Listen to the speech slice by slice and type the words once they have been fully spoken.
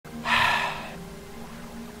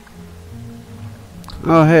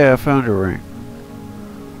Oh, hey, I found a ring.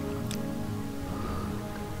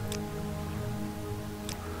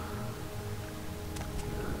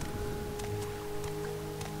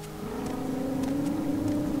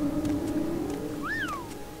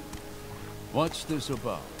 What's this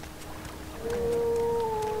about?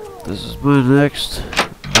 This is my next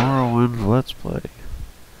Morrowind Let's Play.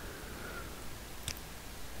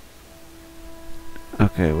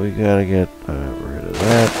 Okay, we gotta get rid of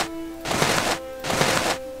that.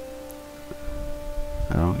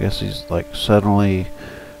 I don't guess he's like suddenly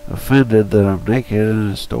offended that I'm naked in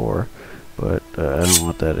his store, but I don't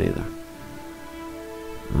want that either.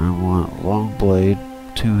 I want long blade,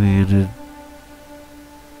 two-handed.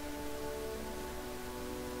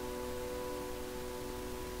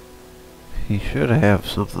 He should have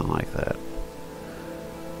something like that.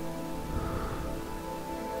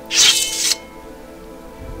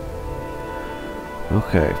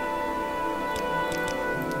 Okay.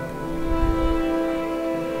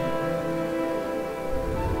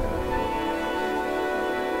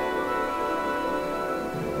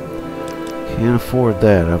 Can't afford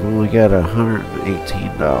that. I've only got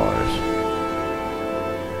 $118.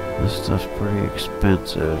 This stuff's pretty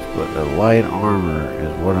expensive, but the light armor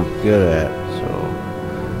is what I'm good at, so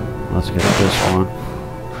let's get this one.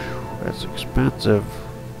 That's expensive.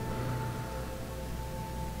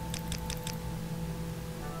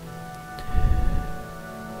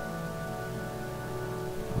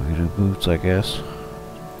 We do boots, I guess.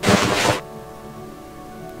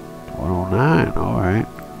 109, alright.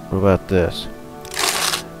 What about this?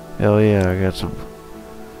 Hell yeah, I got some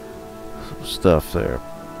stuff there.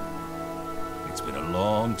 It's been a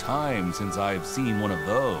long time since I've seen one of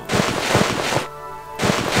those.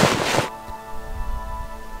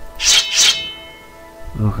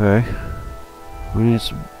 Okay. We need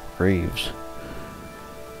some greaves.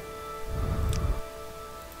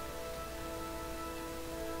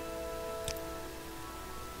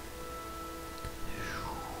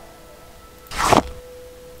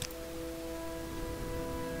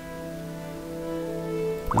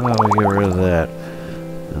 Oh, we get rid of that.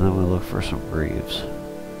 And then we look for some greaves.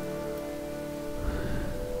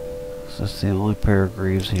 So that's the only pair of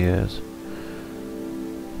greaves he has.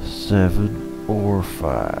 7 or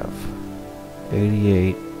 5.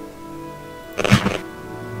 88.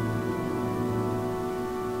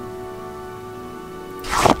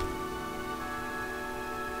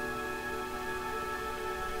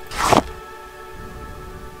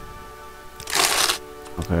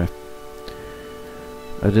 Okay.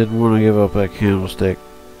 I didn't want to give up that candlestick,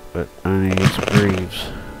 but I need some greaves.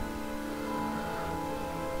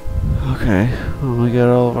 Okay, well, we got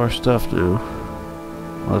all of our stuff now.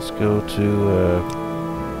 Let's go to,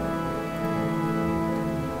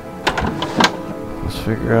 let's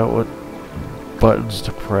figure out what buttons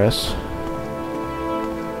to press.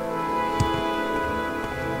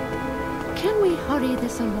 Can we hurry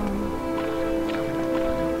this along?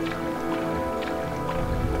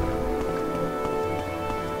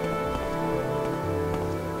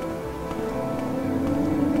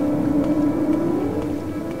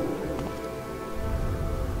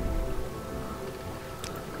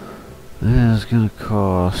 This is gonna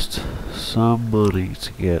cost some money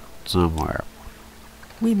to get somewhere.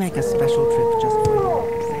 We make a special trip just for you.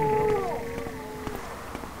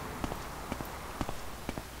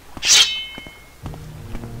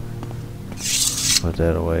 Put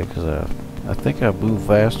that away, because I think I move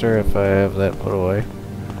faster if I have that put away.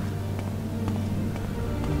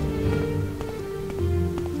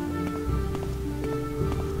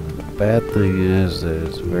 The bad thing is that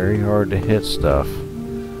it's very hard to hit stuff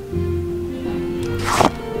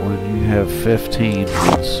when you have 15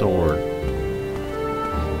 with sword.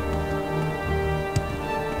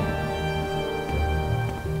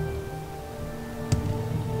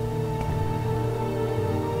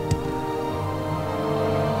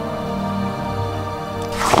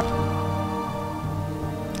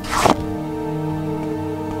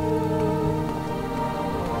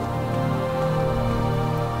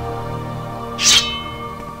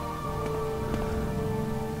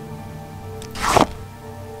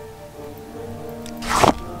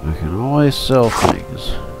 I can always sell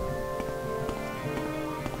things.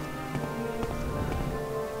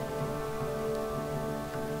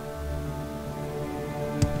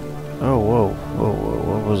 Oh, whoa, whoa, whoa,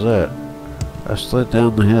 what was that? I slid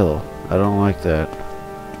down the hill. I don't like that.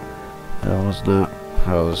 That was not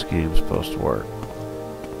how this game's supposed to work.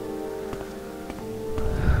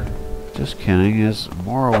 Just kidding, it's a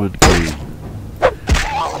Morrowind game.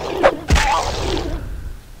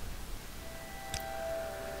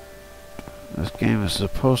 This game is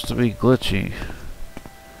supposed to be glitchy.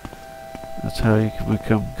 That's how you can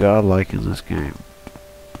become godlike in this game.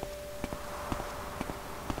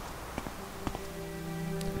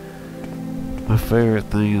 My favorite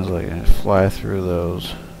thing is like I fly through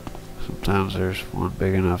those. Sometimes there's one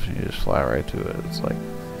big enough and you just fly right to it. It's like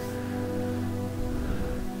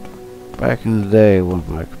back in the day when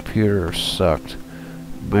my computer sucked,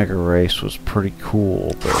 Mega Race was pretty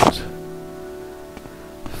cool, but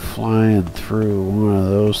flying through one of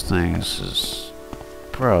those things is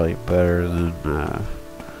probably better than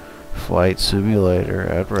Flight Simulator.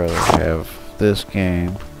 I'd rather have this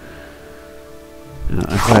game.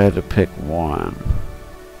 If I had to pick one,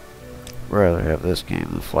 I'd rather have this game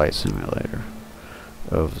than Flight Simulator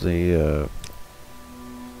of the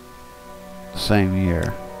same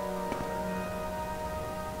year.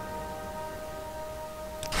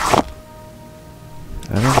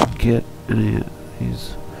 I didn't get any of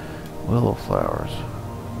these willow flowers.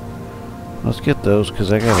 Let's get those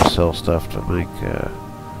because I gotta sell stuff to make a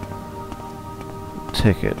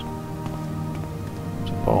ticket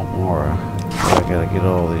to Balmora. So I gotta get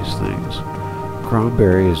all these things.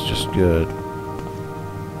 Cranberry is just good.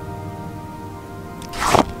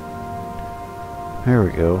 Here we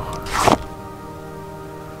go.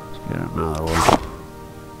 Let's get another one.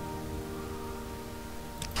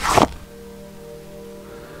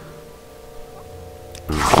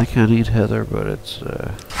 I think I need heather, but it's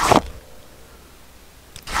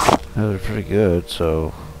heather's pretty good,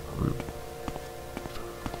 so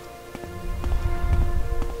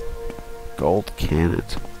gold can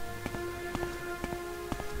it.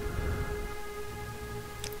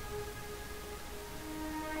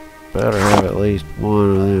 Better have at least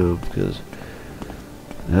one of them, because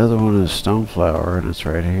the other one is stoneflower and it's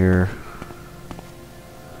right here.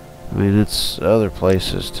 I mean, it's other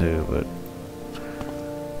places too, but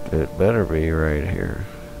it better be right here.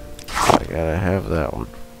 I gotta have that one.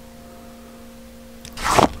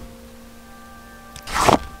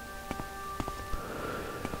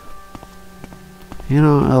 You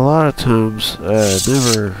know, a lot of times I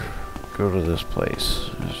never go to this place.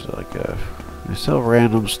 There's like they sell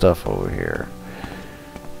random stuff over here.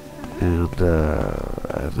 And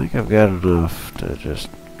I think I've got enough to just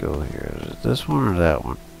go here. Is it this one or that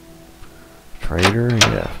one? Trader?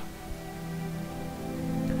 Yeah.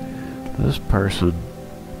 This person,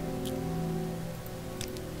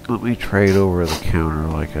 let me trade over the counter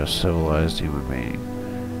like a civilized human being.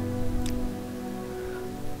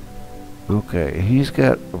 Okay, he's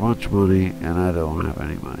got a bunch of money and I don't have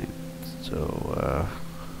any money. So,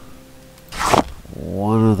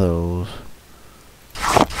 one of those.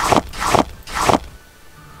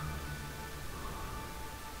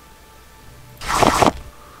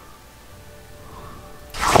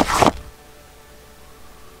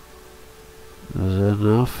 Is it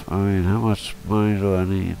enough? I mean, how much money do I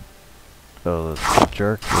need? Oh, the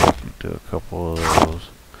jerky, I can do a couple of those.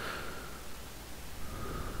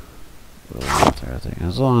 I think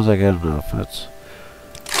as long as I get enough, that's.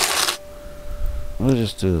 We'll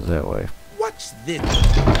just do it that way. What's this?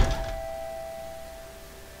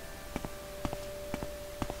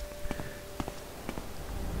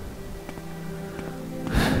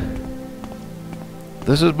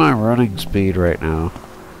 This is my running speed right now.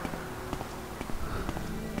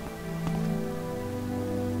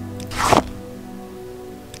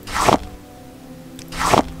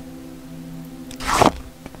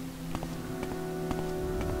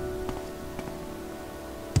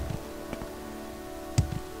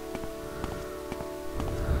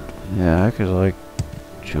 Yeah, I could like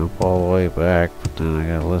jump all the way back, but then I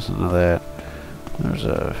gotta listen to that. There's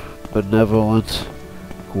a benevolent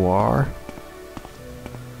guar.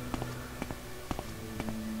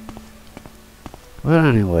 But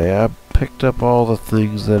anyway, I picked up all the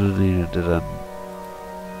things that I needed to done.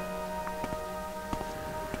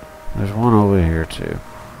 There's one over here too.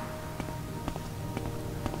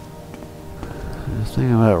 The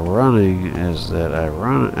thing about running is that I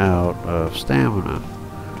run out of stamina.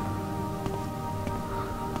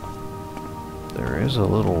 There is a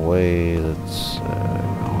little way that's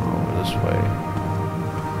going over this way.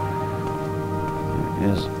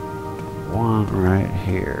 There is one right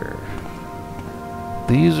here.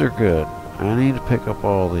 These are good. I need to pick up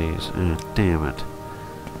all these. Damn it.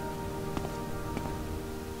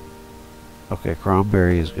 Okay,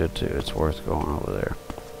 cranberry is good too. It's worth going over there.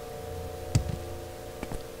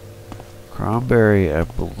 Cranberry, I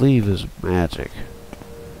believe, is magic.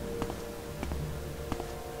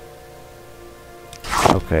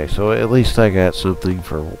 Okay, so at least I got something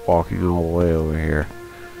for walking all the way over here.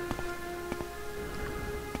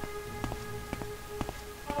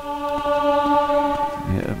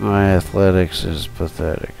 Yeah, my athletics is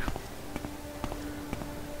pathetic.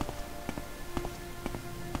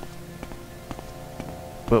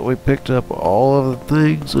 But we picked up all of the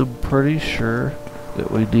things I'm pretty sure that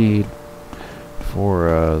we need for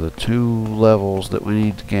the 2 levels that we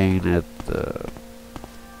need to gain at the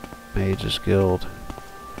Mage's Guild.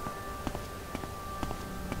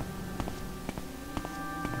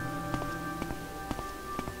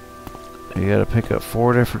 You gotta pick up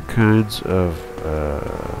 4 different kinds of,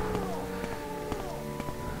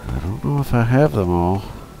 I don't know if I have them all.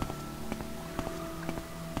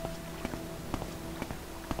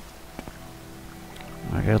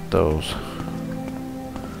 I got those.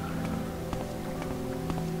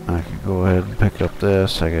 I can go ahead and pick up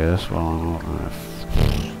this, I guess, while I'm opening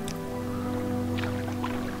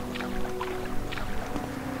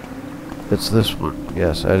it. It's this one.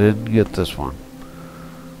 Yes, I didn't get this one.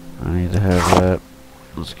 I need to have that.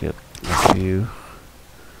 Let's get a few.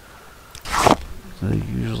 They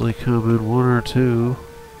usually come in 1 or 2.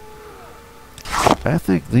 I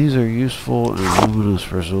think these are useful and Luminous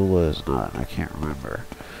Verzula is not. I can't remember.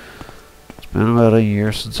 It's been about a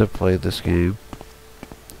year since I played this game.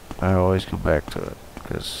 I always come back to it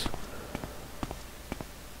because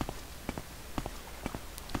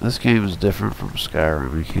this game is different from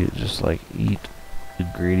Skyrim. You can't just like eat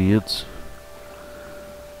ingredients.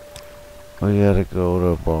 We gotta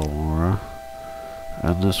go to Balmora,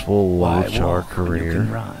 and this will launch our career.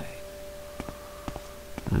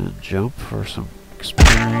 And jump for some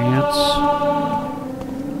experience.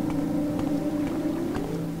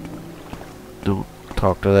 Don't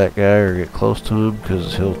talk to that guy or get close to him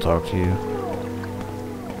because he'll talk to you.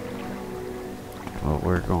 But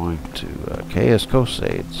we're going to KS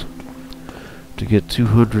Crusades to get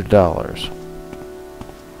 $200.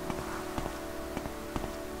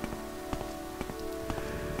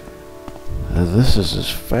 And this is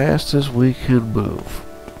as fast as we can move.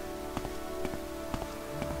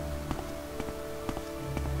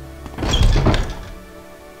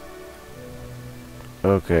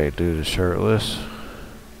 Okay, dude is shirtless.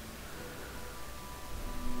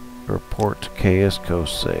 Report to KS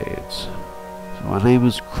Crusades. So my name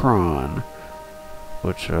is Kron,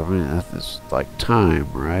 which I mean that's like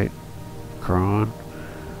time, right? Kron.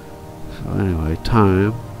 So anyway,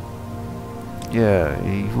 time. Yeah,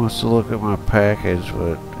 he wants to look at my package,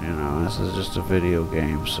 but you know, this is just a video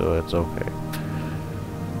game, so it's okay.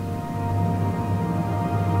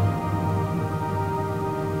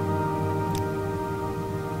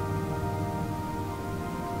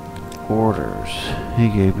 Orders. He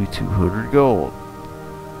gave me 200 gold.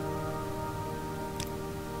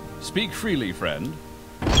 Speak freely, friend.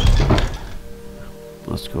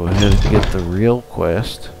 Let's go ahead and get the real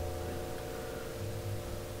quest.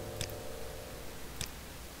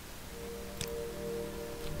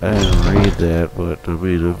 I didn't read that, but I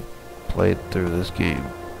mean, I've played through this game.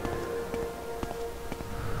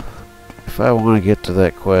 If I want to get to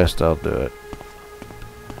that quest, I'll do it.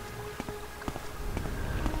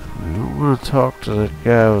 I don't want to talk to that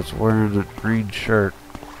guy that's wearing the green shirt.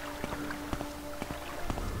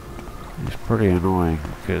 He's pretty annoying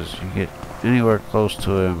because you get anywhere close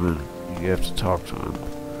to him and you have to talk to him.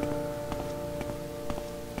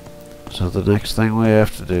 So the next thing we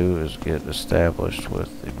have to do is get established with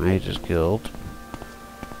the Mage's Guild.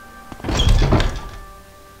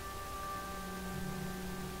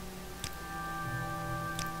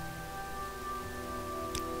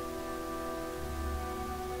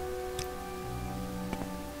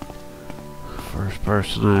 First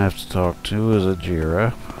person I have to talk to is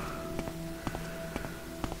Ajira.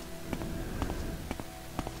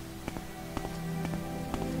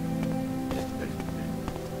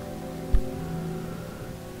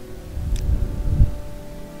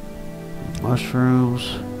 Mushrooms.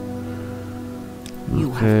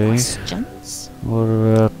 You have questions? What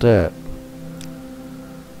about that?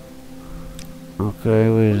 Okay,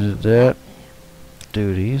 we did that.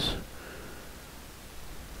 Duties.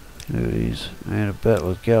 Made a bet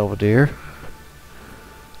with Galvadier.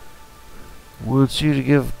 Wants you to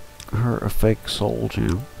give her a fake soul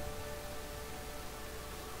gem.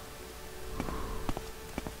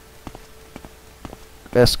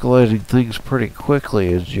 Escalating things pretty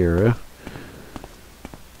quickly, Ajira.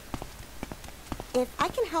 If I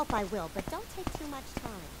can help, I will, but don't take too much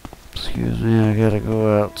time. Excuse me, I gotta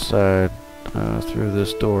go outside through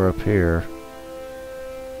this door up here.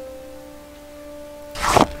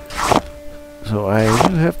 So I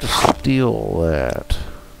do have to steal that.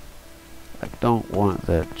 I don't want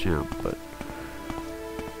that gem, but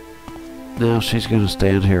now she's gonna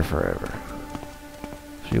stand here forever.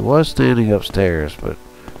 She was standing upstairs, but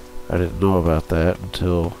I didn't know about that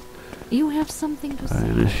until You have something to I say?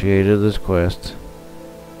 initiated this quest.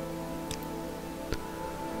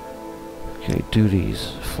 Okay,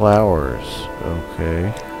 duties. Flowers.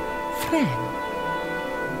 Okay. Friend.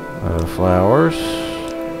 Flowers.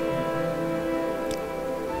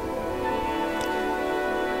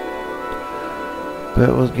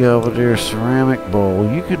 Bet with Galvadier ceramic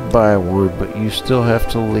bowl. You can buy one, but you still have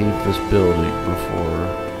to leave this building before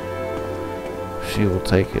she will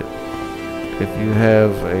take it. If you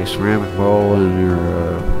have a ceramic bowl in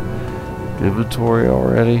your inventory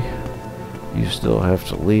already, you still have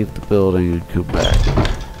to leave the building and come back.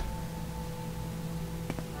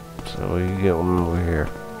 So you get one over here.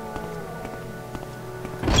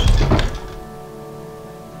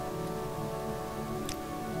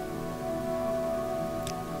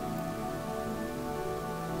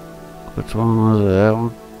 Which one was it? That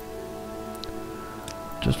one?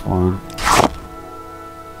 Just one.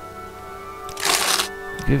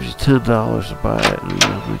 It gives you $10 to buy it, and it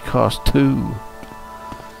only costs $2.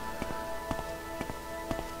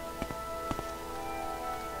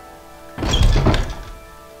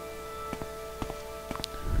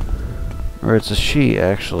 Or it's a she,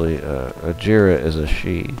 actually. A Jira is a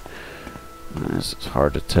she. It's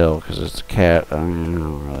hard to tell because it's a cat. I mean, I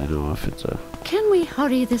don't really know if it's a... Can we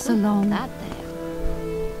hurry this along? That there.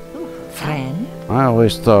 Friend. I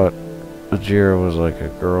always thought a Jira was like a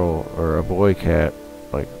girl or a boy cat,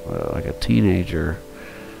 like a teenager.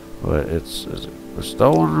 But it's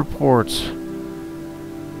stolen reports.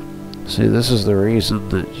 See, this is the reason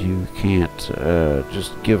that you can't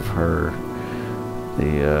just give her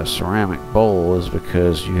the ceramic bowl, is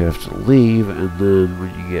because you have to leave, and then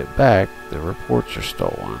when you get back, the reports are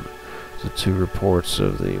stolen. The 2 reports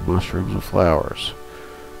of the mushrooms and flowers.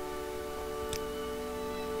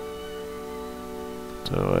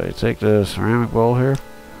 So I take the ceramic bowl here.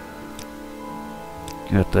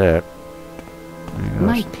 Got that. There you go.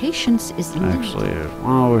 My patience is limited. Actually, there's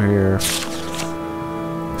one over here.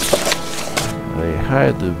 They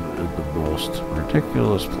hide them in the most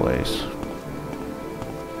ridiculous place.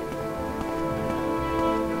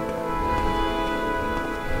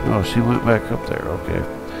 Oh, she went back up there. Okay.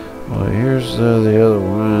 Well, here's the other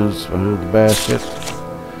ones behind the basket.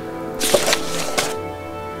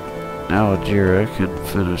 Now Ajira can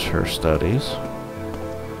finish her studies.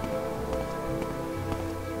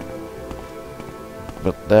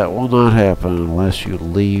 But that will not happen unless you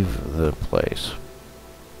leave the place.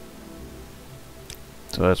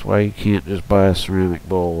 So that's why you can't just buy a ceramic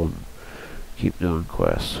bowl and keep doing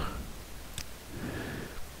quests.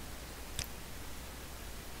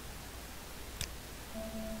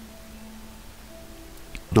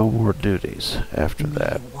 No more duties after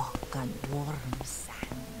that. Walk on warm sand.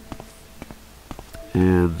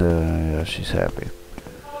 And yeah, she's happy.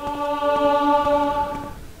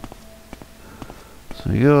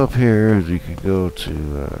 So you go up here and you can go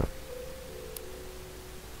to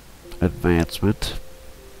advancement,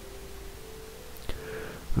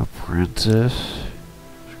 apprentice,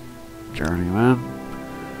 journeyman,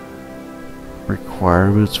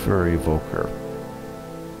 requirements for evoker.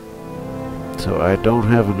 So I don't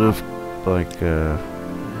have enough, like,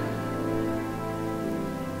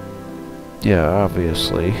 yeah,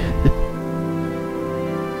 obviously.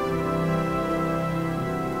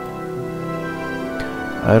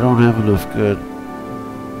 I don't have enough good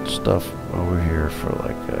stuff over here for,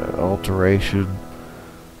 like, alteration.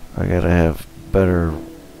 I gotta have better...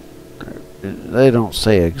 They don't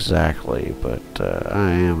say exactly, but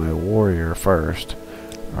I am a warrior first,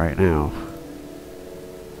 right now.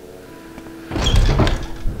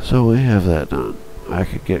 So we have that done. I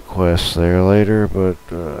could get quests there later, but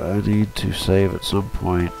I need to save at some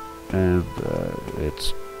point, and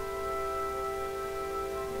it's...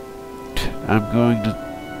 I'm going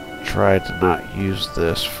to try to not use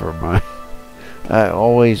this for my... I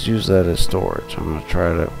always use that as storage. I'm going to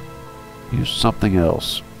try to use something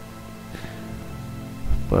else.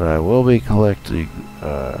 But I will be collecting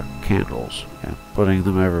candles and putting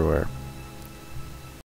them everywhere.